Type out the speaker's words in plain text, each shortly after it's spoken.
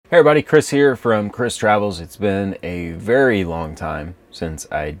Hey everybody, Chris here from Chris Travels. It's been a very long time since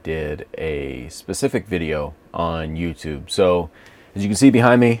I did a specific video on YouTube. So, as you can see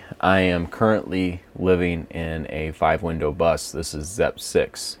behind me, I am currently living in a 5-window bus. This is ZEP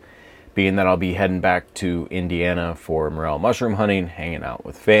 6. Being that I'll be heading back to Indiana for morel mushroom hunting, hanging out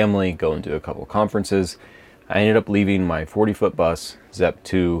with family, going to a couple conferences, I ended up leaving my 40-foot bus, ZEP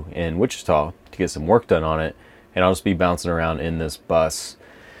 2, in Wichita to get some work done on it, and I'll just be bouncing around in this bus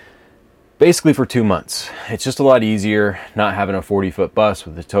basically for 2 months. It's just a lot easier not having a 40-foot bus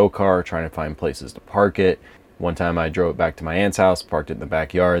with a tow car, trying to find places to park it. One time I drove it back to my aunt's house, parked it in the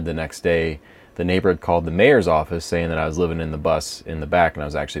backyard. The next day, the neighbor had called the mayor's office saying that I was living in the bus in the back and I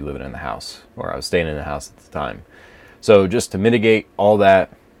was actually living in the house, or I was staying in the house at the time. So just to mitigate all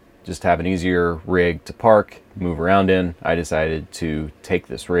that, just have an easier rig to park, move around in, I decided to take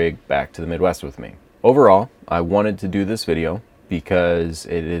this rig back to the Midwest with me. Overall, I wanted to do this video because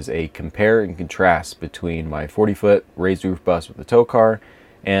it is a compare and contrast between my 40-foot raised roof bus with a tow car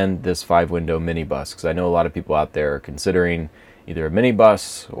and this 5-window minibus, because I know a lot of people out there are considering either a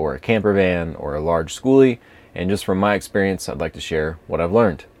minibus or a camper van or a large Skoolie, and just from my experience, I'd like to share what I've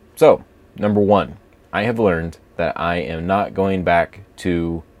learned. So, number one, I have learned that I am not going back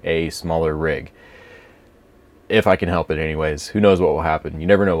to a smaller rig. If I can help it anyways. Who knows what will happen? You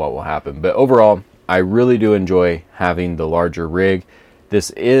never know what will happen. But overall, I really do enjoy having the larger rig. This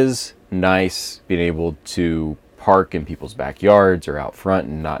is nice being able to park in people's backyards or out front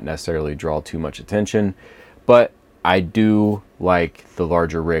and not necessarily draw too much attention. But I do like the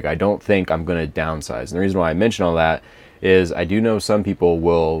larger rig. I don't think I'm going to downsize. And the reason why I mention all that is I do know some people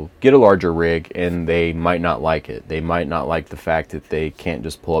will get a larger rig and they might not like it. They might not like the fact that they can't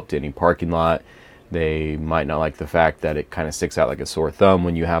just pull up to any parking lot. They might not like the fact that it kind of sticks out like a sore thumb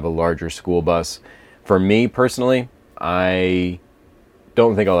when you have a larger school bus. For me personally, I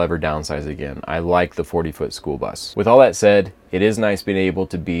don't think I'll ever downsize again. I like the 40-foot school bus. With all that said, it is nice being able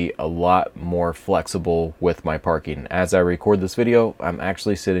to be a lot more flexible with my parking. As I record this video, I'm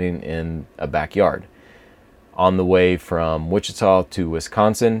actually sitting in a backyard. On the way from Wichita to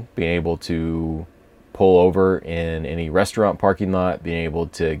Wisconsin, being able to pull over in any restaurant parking lot, being able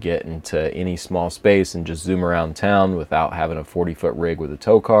to get into any small space and just zoom around town without having a 40-foot rig with a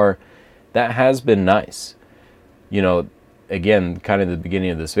tow car, that has been nice. You know, again, kind of the beginning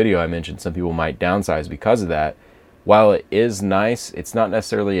of this video, I mentioned some people might downsize because of that. While it is nice, it's not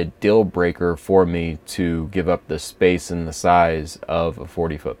necessarily a deal breaker for me to give up the space and the size of a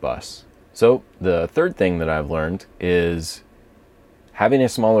 40-foot bus. So the third thing that I've learned is having a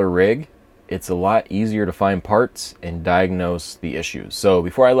smaller rig, it's a lot easier to find parts and diagnose the issues. So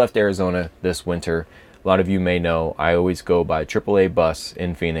before I left Arizona this winter, a lot of you may know I always go by AAA bus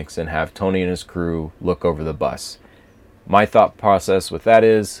in Phoenix and have Tony and his crew look over the bus. My thought process with that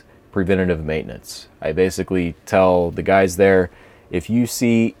is preventative maintenance. I basically tell the guys there, if you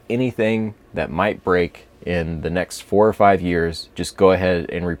see anything that might break in the next 4 or 5 years, just go ahead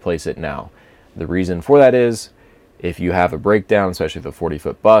and replace it now. The reason for that is if you have a breakdown, especially the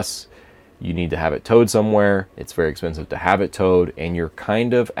 40-foot bus, you need to have it towed somewhere. It's very expensive to have it towed, and you're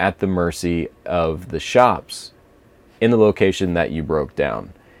kind of at the mercy of the shops in the location that you broke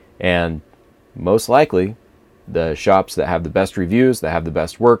down. And most likely, the shops that have the best reviews, that have the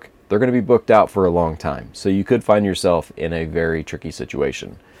best work, they're going to be booked out for a long time. So you could find yourself in a very tricky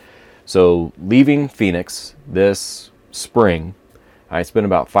situation. So leaving Phoenix this spring, I spent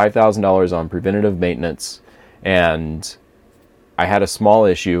about $5,000 on preventative maintenance, and I had a small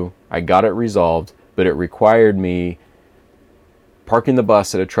issue. I got it resolved, but it required me parking the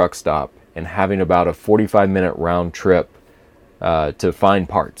bus at a truck stop and having about a 45-minute round trip to find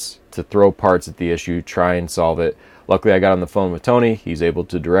parts, to throw parts at the issue, try and solve it. Luckily, I got on the phone with Tony. He's able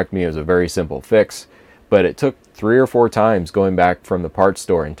to direct me. It was a very simple fix, but it took 3 or 4 times going back from the parts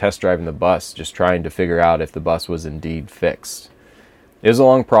store and test driving the bus, just trying to figure out if the bus was indeed fixed. It was a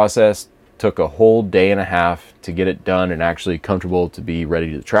long process. Took a whole day and a half to get it done and actually comfortable to be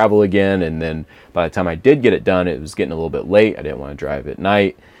ready to travel again. And then by the time I did get it done, it was getting a little bit late. I didn't want to drive at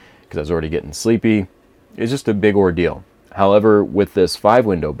night because I was already getting sleepy. It's just a big ordeal. However, with this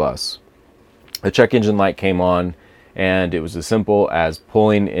 5-window bus, the check engine light came on, and it was as simple as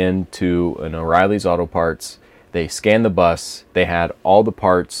pulling into an O'Reilly's Auto Parts. They scanned the bus. They had all the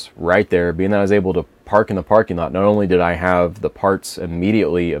parts right there. Being that I was able to park in the parking lot, not only did I have the parts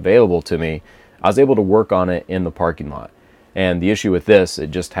immediately available to me, I was able to work on it in the parking lot. And the issue with this,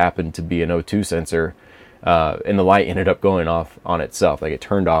 it just happened to be an O2 sensor, and the light ended up going off on itself, like it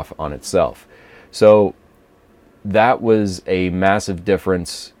turned off on itself. So that was a massive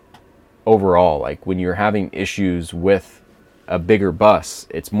difference overall. Like when you're having issues with a bigger bus,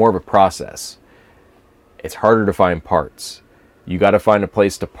 it's more of a process. It's harder to find parts. You got to find a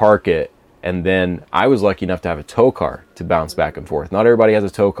place to park it. And then I was lucky enough to have a tow car to bounce back and forth. Not everybody has a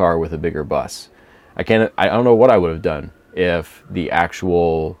tow car with a bigger bus. I don't know what I would have done if the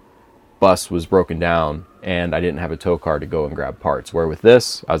actual bus was broken down and I didn't have a tow car to go and grab parts. Where with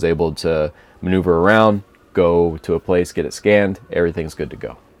this, I was able to maneuver around, go to a place, get it scanned, everything's good to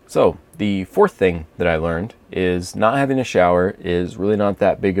go. So the fourth thing that I learned is not having a shower is really not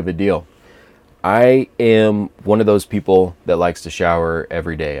that big of a deal. I am one of those people that likes to shower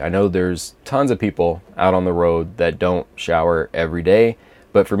every day. I know there's tons of people out on the road that don't shower every day,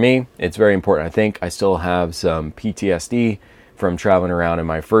 but for me, it's very important. I think I still have some PTSD from traveling around in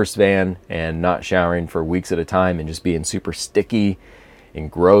my first van and not showering for weeks at a time and just being super sticky and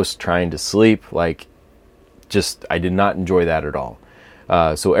gross trying to sleep. I did not enjoy that at all.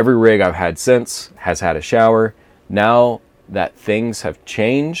 So every rig I've had since has had a shower. Now that things have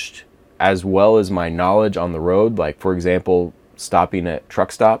changed, as well as my knowledge on the road, like for example, stopping at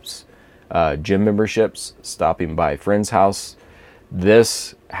truck stops, gym memberships, stopping by a friend's house,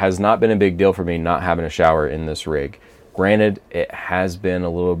 this has not been a big deal for me not having a shower in this rig. Granted, it has been a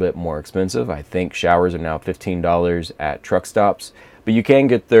little bit more expensive. I think showers are now $15 at truck stops, but you can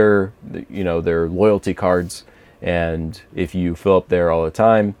get their loyalty cards. And if you fill up there all the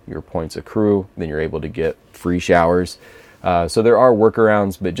time, your points accrue, then you're able to get free showers. So there are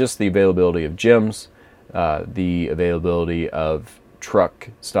workarounds, but just the availability of gyms, the availability of truck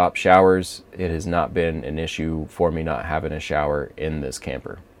stop showers, it has not been an issue for me not having a shower in this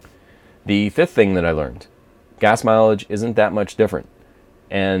camper. The fifth thing that I learned, gas mileage isn't that much different.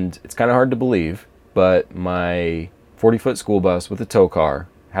 And it's kind of hard to believe, but my 40-foot school bus with a tow car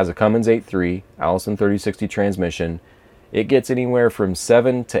has a Cummins 8.3 Allison 3060 transmission. It gets anywhere from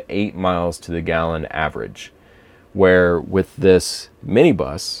 7 to 8 miles to the gallon average. Where with this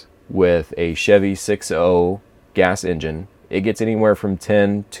minibus with a Chevy 6.0 gas engine, it gets anywhere from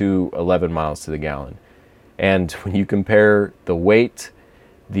 10 to 11 miles to the gallon. And when you compare the weight,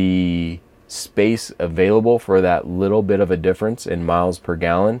 the space available for that little bit of a difference in miles per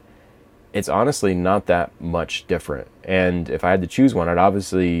gallon, it's honestly not that much different. And if I had to choose one, I'd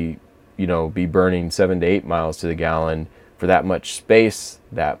obviously, be burning 7 to 8 miles to the gallon for that much space,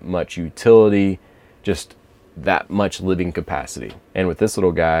 that much utility, just that much living capacity. And with this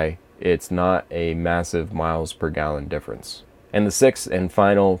little guy, it's not a massive miles per gallon difference. And the sixth and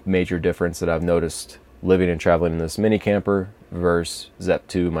final major difference that I've noticed living and traveling in this mini camper versus Zep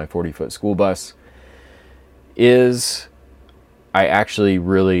 2, my 40-foot school bus, is I actually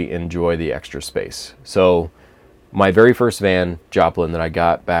really enjoy the extra space. So my very first van, Joplin, that I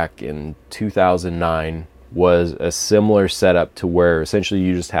got back in 2009 was a similar setup to where essentially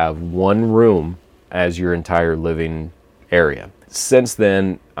you just have one room as your entire living area. Since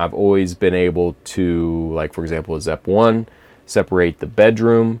then, I've always been able to, like for example, a Zep 1, separate the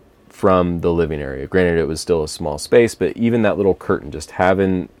bedroom from the living area. Granted, it was still a small space, but even that little curtain, just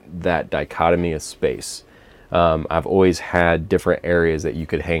having that dichotomy of space. I've always had different areas that you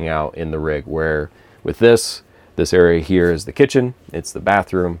could hang out in the rig, where with this area here is the kitchen, it's the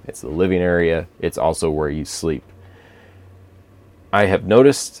bathroom, it's the living area, it's also where you sleep. I have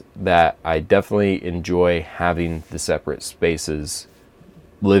noticed that I definitely enjoy having the separate spaces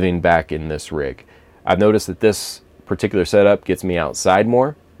living back in this rig. I've noticed that this particular setup gets me outside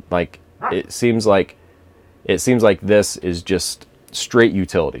more. It seems like this is just straight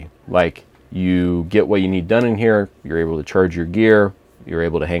utility. Like, you get what you need done in here, you're able to charge your gear, you're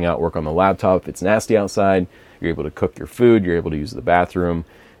able to hang out, work on the laptop if it's nasty outside, you're able to cook your food, you're able to use the bathroom,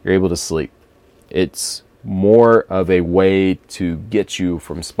 you're able to sleep. It's more of a way to get you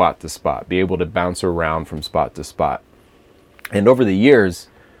from spot to spot, be able to bounce around from spot to spot. And over the years,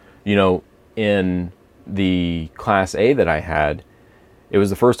 in the Class A that I had, it was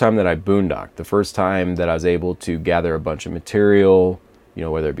the first time that I boondocked, the first time that I was able to gather a bunch of material,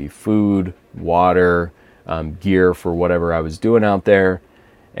 whether it be food, water, gear for whatever I was doing out there.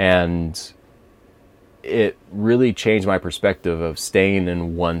 And it really changed my perspective of staying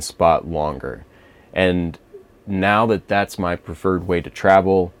in one spot longer. And now that that's my preferred way to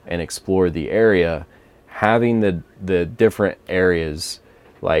travel and explore the area, having the different areas,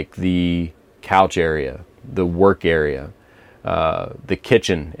 like the couch area, the work area, the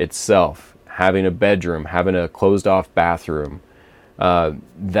kitchen itself, having a bedroom, having a closed off bathroom,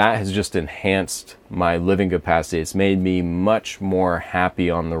 that has just enhanced my living capacity. It's made me much more happy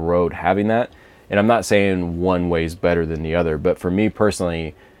on the road having that. And I'm not saying one way is better than the other, but for me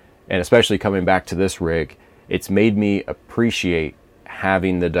personally, and especially coming back to this rig, it's made me appreciate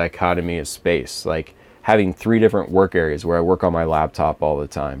having the dichotomy of space. Like, having 3 different work areas where I work on my laptop all the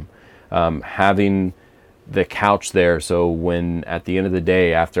time, having the couch there, so when at the end of the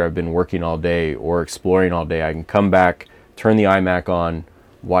day, after I've been working all day or exploring all day, I can come back, turn the iMac on,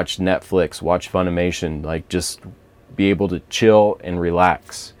 watch Netflix, watch Funimation, like just be able to chill and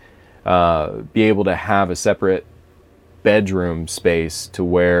relax, be able to have a separate bedroom space to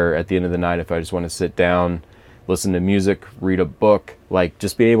where at the end of the night, if I just want to sit down, listen to music, read a book, like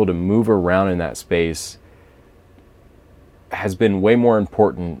just being able to move around in that space has been way more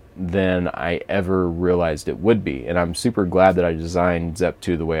important than I ever realized it would be. And I'm super glad that I designed Zep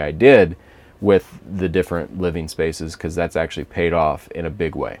 2 the way I did with the different living spaces, because that's actually paid off in a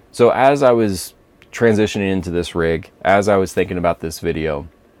big way. So as I was transitioning into this rig, as I was thinking about this video,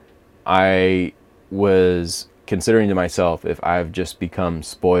 I was considering to myself if I've just become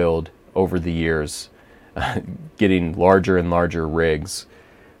spoiled over the years getting larger and larger rigs.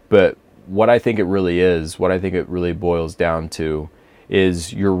 But what I think it really is, what I think it really boils down to,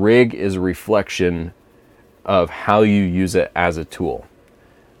 is your rig is a reflection of how you use it as a tool.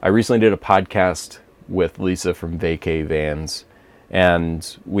 I recently did a podcast with Lisa from Vacay Vans,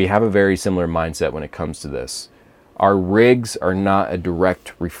 and we have a very similar mindset when it comes to this. Our rigs are not a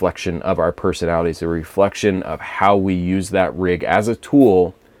direct reflection of our personality. It's a reflection of how we use that rig as a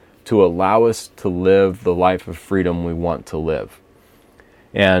tool to allow us to live the life of freedom we want to live.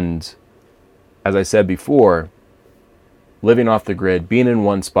 And as I said before, living off the grid, being in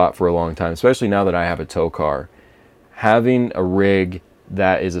one spot for a long time, especially now that I have a tow car, having a rig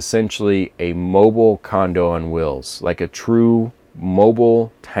that is essentially a mobile condo on wheels, like a true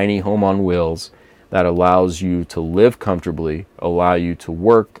mobile tiny home on wheels that allows you to live comfortably, allow you to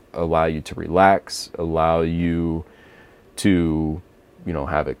work, allow you to relax, allow you to,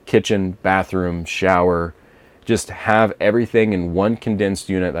 have a kitchen, bathroom, shower, just have everything in one condensed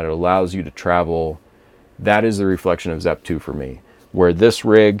unit that allows you to travel. That is the reflection of Zep 2 for me. Where this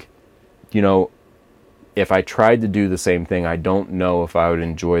rig, if I tried to do the same thing, I don't know if I would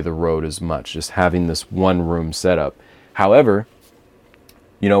enjoy the road as much, just having this one room setup. However,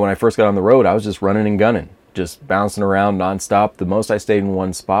 when I first got on the road, I was just running and gunning, just bouncing around nonstop. The most I stayed in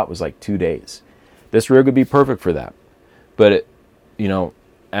one spot was like 2 days. This rig would be perfect for that. But,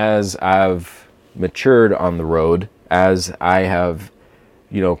 as I've matured on the road, as I have,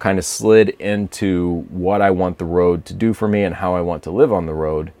 kind of slid into what I want the road to do for me and how I want to live on the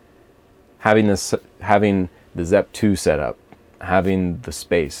road, having the Zep 2 setup, having the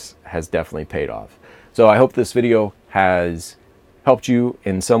space has definitely paid off. So I hope this video has helped you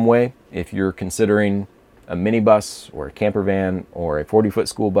in some way. If you're considering a minibus or a camper van or a 40-foot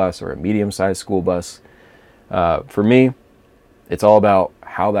school bus or a medium-sized school bus, for me, it's all about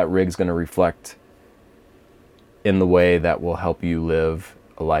how that rig's going to reflect in the way that will help you live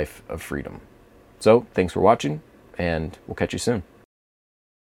a life of freedom. So thanks for watching, and we'll catch you soon.